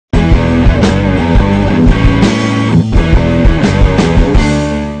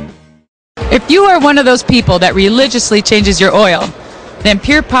If you are one of those people that religiously changes your oil, then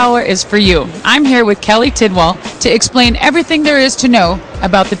Pure Power is for you. I'm here with Kelly Tidwell to explain everything there is to know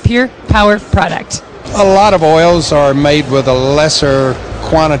about the Pure Power product. A lot of oils are made with a lesser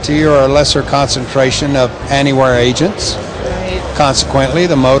quantity or a lesser concentration of anti-wear agents. Consequently,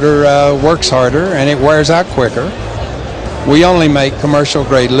 the motor works harder and it wears out quicker. We only make commercial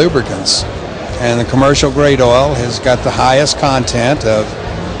grade lubricants, and the commercial grade oil has got the highest content of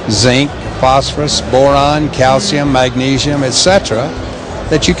zinc, phosphorus, boron, calcium, magnesium, etc.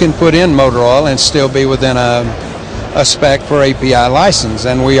 that you can put in motor oil and still be within a spec for API license,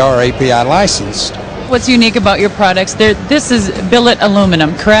 and we are API licensed. What's unique about your products? This is billet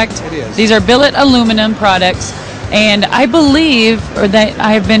aluminum, correct? It is. These are billet aluminum products, and I believe, or that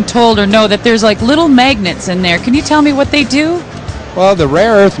I have been told or know, that there's like little magnets in there. Can you tell me what they do? Well, the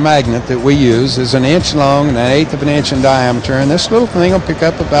rare earth magnet that we use is an inch long and an eighth of an inch in diameter, and this little thing will pick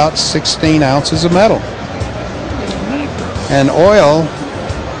up about 16 ounces of metal. And oil,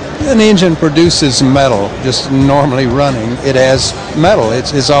 an engine produces metal just normally running. It has metal.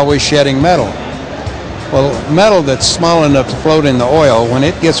 It's always shedding metal. Well, metal that's small enough to float in the oil, when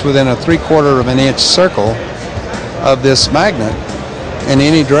it gets within a 3/4 of an inch circle of this magnet in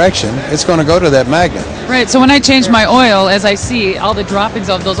any direction, it's going to go to that magnet. Right, so when I change my oil, as I see all the droppings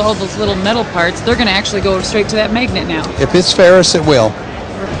of all those little metal parts, they're going to actually go straight to that magnet now. If it's ferrous, it will.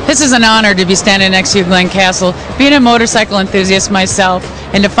 This is an honor to be standing next to you, Glen Castle, being a motorcycle enthusiast myself,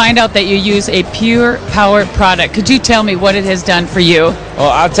 and to find out that you use a Pure Power product. Could you tell me what it has done for you?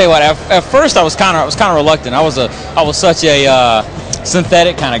 Well, I'll tell you what. At first, I was kind of reluctant. I was such a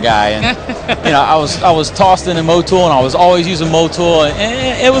synthetic kind of guy, and I was tossed into Motul, and I was always using Motul,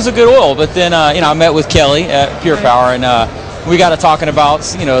 and it was a good oil. But then I met with Kelly at Pure Power, and we got to talking about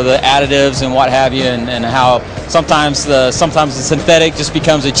the additives and what have you, and how sometimes the synthetic just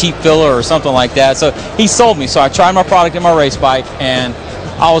becomes a cheap filler or something like that. So he sold me. So I tried my product in my race bike, and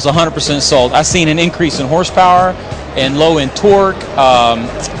I was 100% sold. I seen an increase in horsepower and low in torque.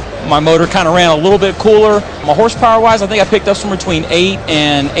 My motor kind of ran a little bit cooler. My horsepower-wise, I think I picked up somewhere between 8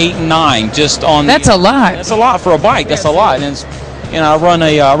 and 9 just on. That's a lot. That's a lot for a bike. That's a lot. And it's, I run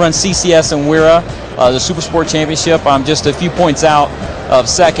CCS and Wira, the Super Sport Championship. I'm just a few points out of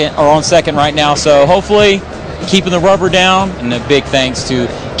on second right now. So hopefully, keeping the rubber down. And a big thanks to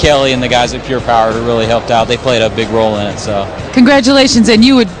Kelly and the guys at Pure Power who really helped out. They played a big role in it. So congratulations, and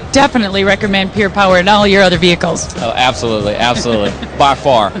you would definitely recommend Pure Power in all your other vehicles. Oh, absolutely, by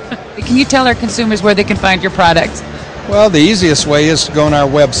far. Can you tell our consumers where they can find your product? Well, the easiest way is to go on our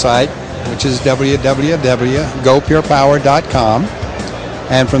website, which is www.gopurepower.com,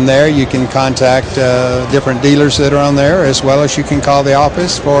 and from there you can contact different dealers that are on there, as well as you can call the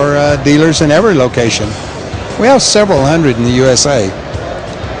office for dealers in every location. We have several hundred in the USA.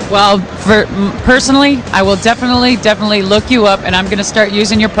 Well, personally, I will definitely look you up, and I'm going to start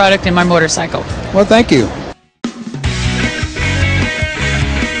using your product in my motorcycle. Well, thank you.